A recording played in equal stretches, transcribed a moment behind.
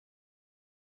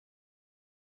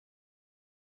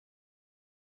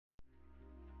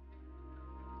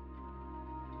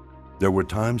There were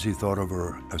times he thought of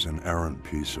her as an errant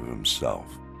piece of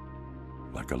himself,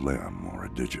 like a limb or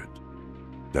a digit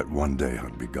that one day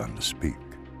had begun to speak.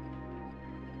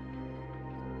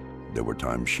 There were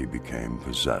times she became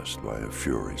possessed by a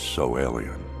fury so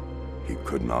alien he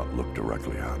could not look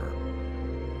directly at her.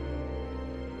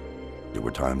 There were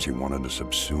times he wanted to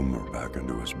subsume her back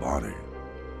into his body,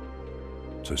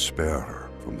 to spare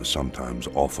her from the sometimes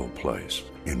awful place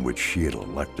in which she had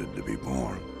elected to be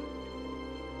born.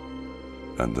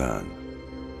 And then,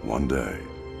 one day,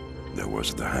 there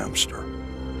was the hamster.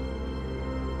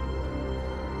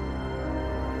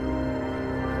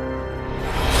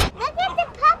 Look at the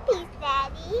puppies,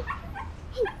 Daddy.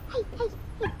 Hey,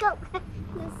 go.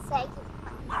 This second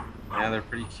one. Yeah, they're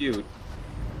pretty cute.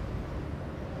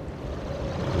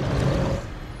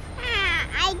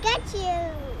 I got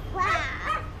you.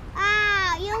 Wow.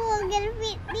 Oh, you were gonna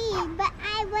fit me, but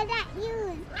I will not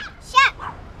use. Sharp,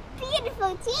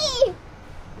 beautiful teeth.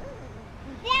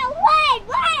 Now run.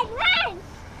 Go.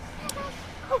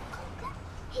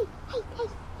 Hey.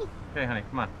 Okay, honey,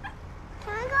 come on. Can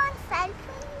I go inside,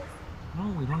 please? No,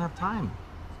 we don't have time.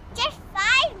 Just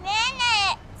 5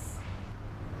 minutes.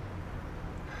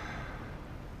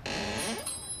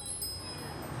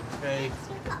 Okay,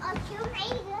 I'll show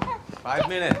later. 5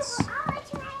 minutes. I'll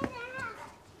show later.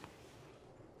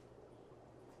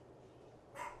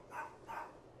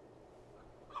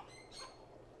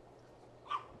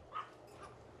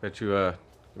 Bet you a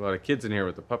lot of kids in here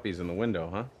with the puppies in the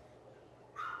window, huh?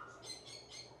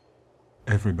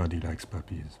 Everybody likes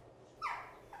puppies.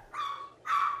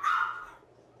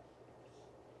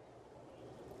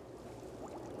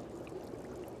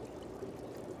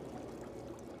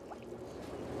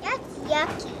 That's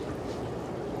yucky.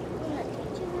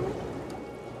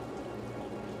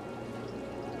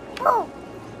 Oh!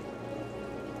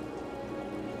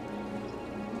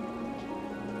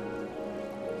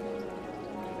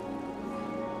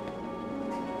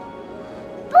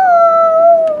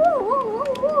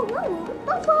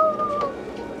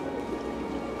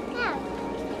 Yeah,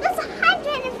 there's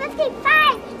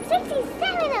 155,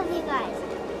 67 of you guys.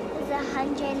 There's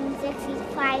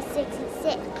 165,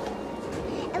 66.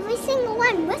 Every single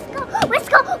one. Let's go.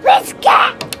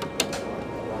 Stop.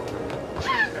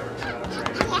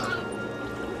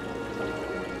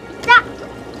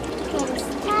 Okay,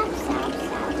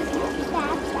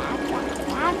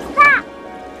 stop.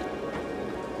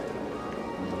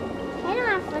 I don't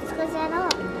have whiskers at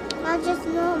all. Not just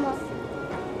normal.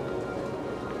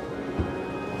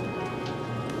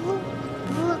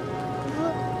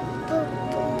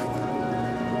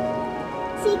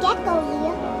 See, gecko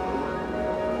here.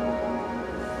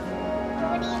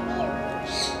 What do you do?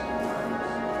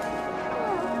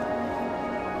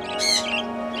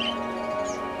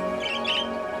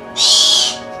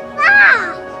 Ah!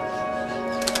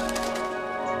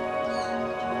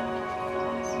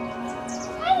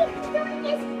 Hey, he's doing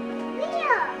his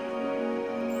wheel.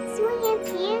 He's doing his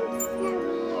hamster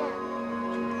wheel.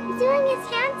 He's doing his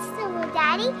hamster wheel,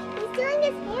 Daddy. He's doing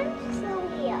his hamster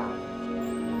wheel.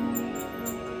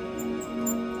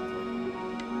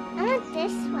 I want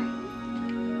this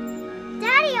one.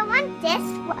 Daddy, I want this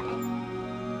one.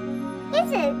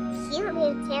 He's a cute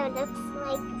little tail. Looks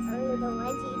like a little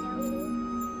wedgie, don't he?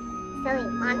 Silly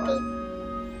monkey.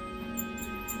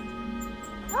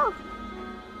 Oh.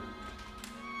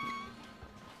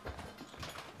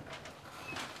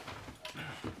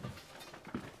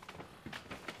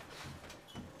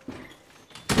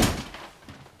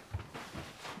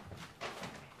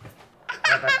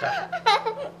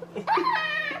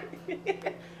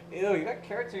 Ew, you got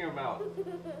carrots in your mouth.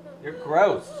 You're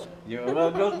gross. You're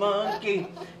a gross monkey.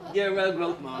 You're a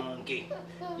gross monkey.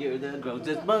 You're the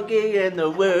grossest monkey in the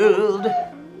world.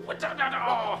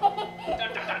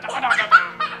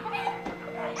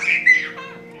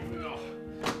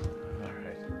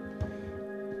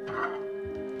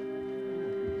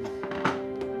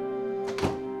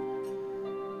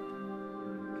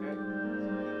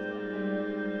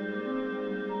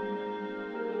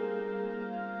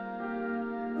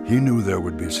 He knew there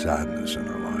would be sadness in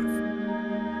her life,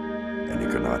 and he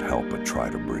could not help but try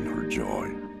to bring her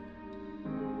joy.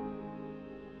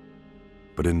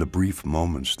 But in the brief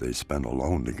moments they spent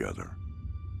alone together,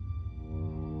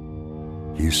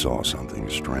 he saw something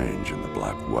strange in the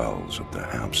black wells of the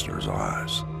hamster's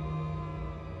eyes.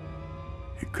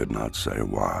 He could not say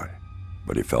why,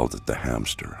 but he felt that the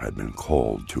hamster had been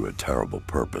called to a terrible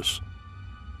purpose.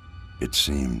 It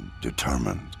seemed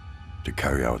determined to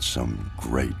carry out some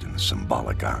great and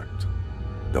symbolic act,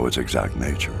 though its exact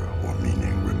nature or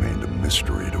meaning remained a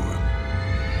mystery to him.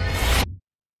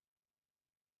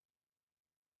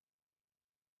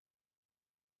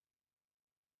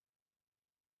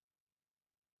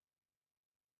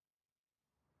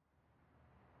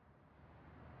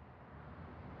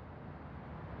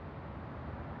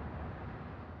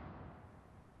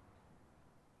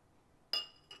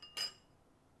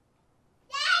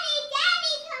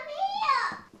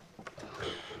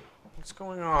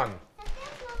 going on? I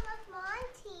just want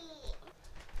Monty.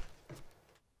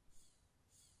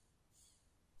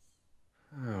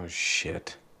 Oh,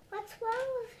 shit. What's wrong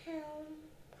with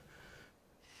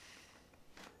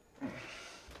him?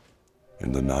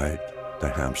 In the night, the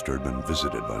hamster had been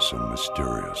visited by some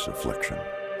mysterious affliction.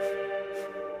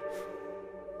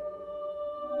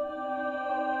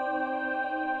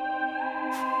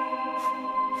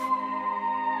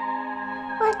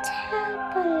 What's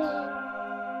happening?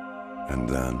 And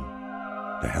then,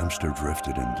 the hamster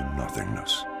drifted into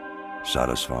nothingness,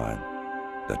 satisfied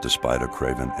that despite a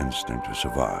craven instinct to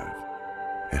survive,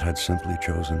 it had simply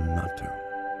chosen not to.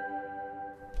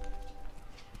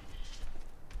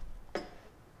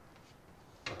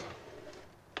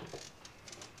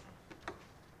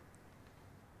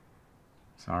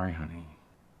 Sorry, honey.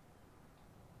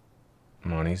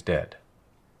 Monty's dead.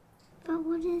 But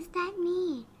what does that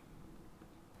mean?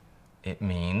 It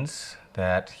means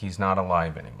that he's not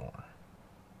alive anymore.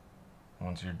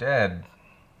 Once you're dead,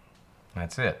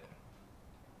 that's it.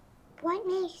 What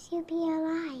makes you be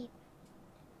alive?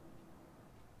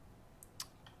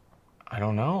 I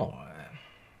don't know. I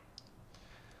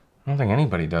don't think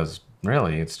anybody does,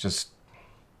 really. It's just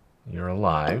you're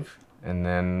alive, and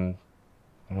then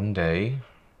one day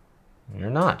you're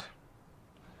not.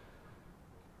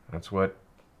 That's what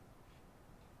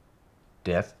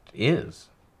death is.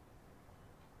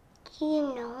 Do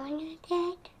you know when you're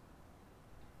dead?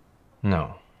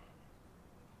 No.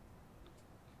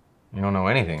 You don't know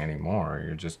anything anymore.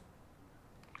 You're just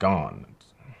gone.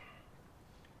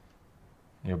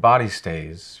 Your body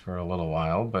stays for a little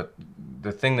while, but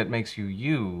the thing that makes you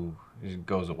you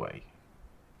goes away.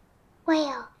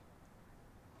 Where?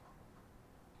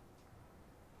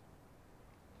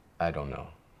 I don't know.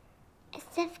 Is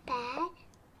this bad?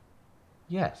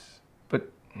 Yes,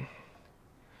 but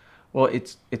well,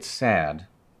 it's sad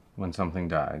when something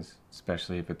dies,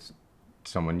 especially if it's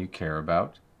someone you care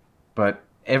about. But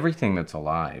everything that's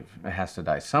alive has to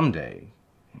die someday.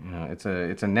 You know, it's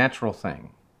a natural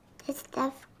thing. Does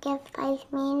death give life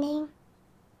meaning?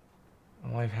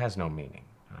 Life has no meaning,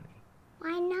 honey.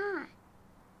 Why not?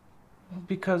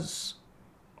 Because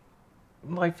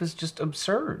life is just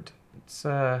absurd. It's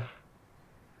a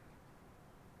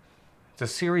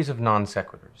series of non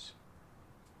sequiturs.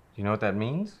 Do you know what that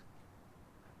means?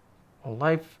 Well,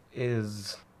 life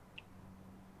is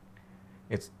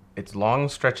it's long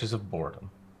stretches of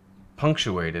boredom,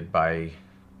 punctuated by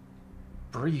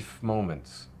brief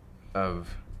moments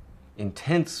of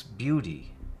intense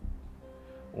beauty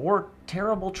or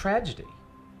terrible tragedy,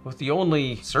 with the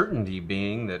only certainty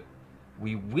being that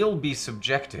we will be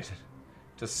subjected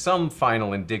to some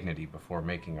final indignity before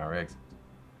making our exit.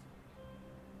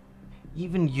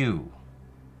 Even you,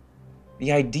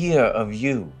 the idea of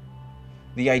you,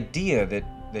 the idea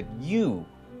that you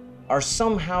are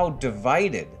somehow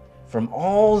divided from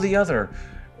all the other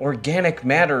organic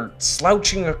matter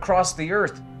slouching across the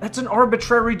earth, that's an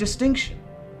arbitrary distinction.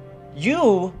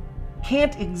 You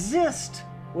can't exist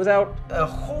without a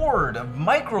horde of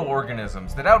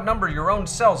microorganisms that outnumber your own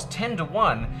cells 10 to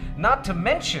 1, not to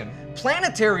mention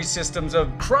planetary systems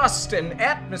of crust and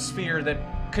atmosphere that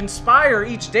conspire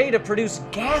each day to produce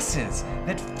gases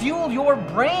that fuel your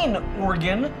brain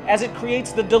organ as it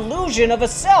creates the delusion of a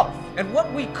self. And what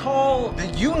we call the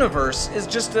universe is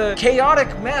just a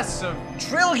chaotic mess of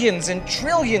trillions and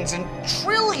trillions and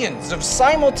trillions of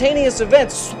simultaneous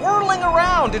events swirling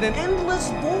around in an endless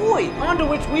void onto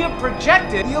which we have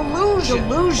projected the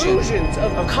illusions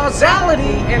of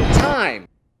causality and time.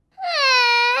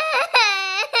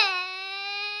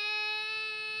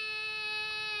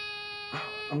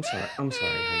 I'm sorry,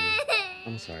 honey.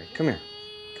 I'm sorry. Come here.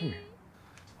 I'm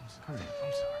sorry.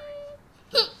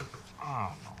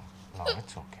 Oh, no,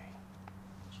 it's okay.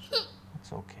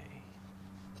 It's okay.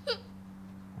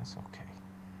 It's okay.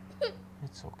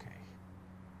 It's okay.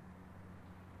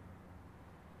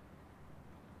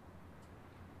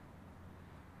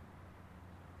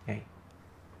 Hey,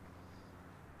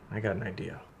 I got an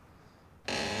idea.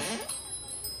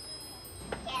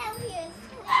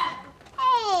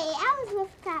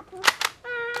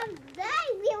 I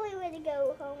really want to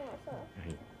go home with her.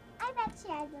 I bet she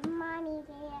has a mommy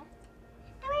there.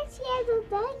 I bet she has a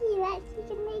doggy that she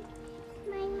can make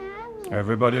my mommy.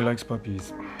 Everybody likes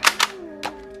puppies.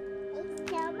 It's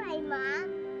still my mom.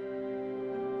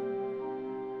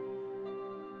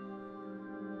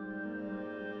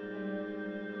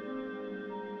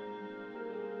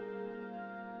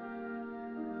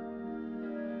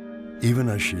 Even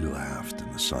as she laughed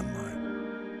in the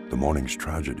sunlight, the morning's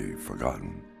tragedy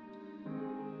forgotten,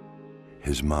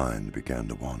 his mind began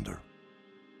to wander.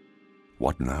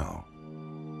 What now?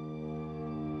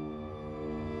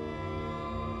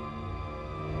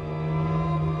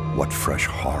 What fresh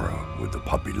horror would the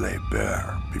puppy lay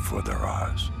bare before their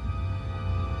eyes?